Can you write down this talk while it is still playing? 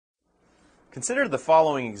Consider the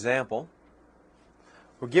following example.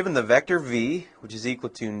 We're given the vector v, which is equal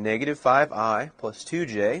to negative 5i plus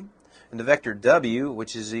 2j, and the vector w,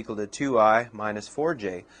 which is equal to 2i minus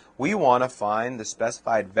 4j. We want to find the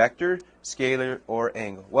specified vector, scalar, or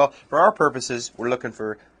angle. Well, for our purposes, we're looking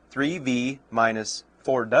for 3v minus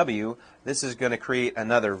 4w. This is going to create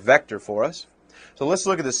another vector for us. So let's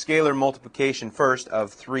look at the scalar multiplication first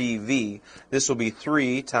of 3v. This will be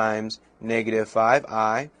 3 times negative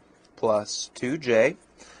 5i plus 2j.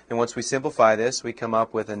 And once we simplify this, we come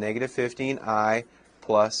up with a negative 15i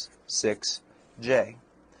plus 6j.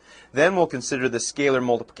 Then we'll consider the scalar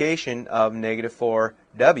multiplication of negative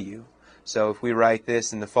 4w. So if we write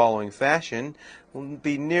this in the following fashion, we'll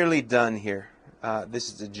be nearly done here.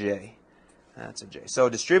 This is a j. That's a j. So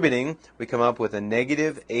distributing, we come up with a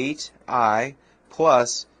negative 8i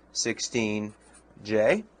plus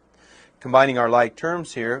 16j. Combining our like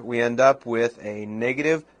terms here, we end up with a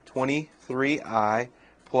negative 23i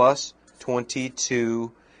plus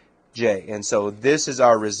 22j. And so this is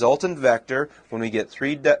our resultant vector. When we get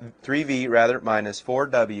 3v minus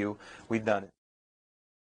 4w, we've done it.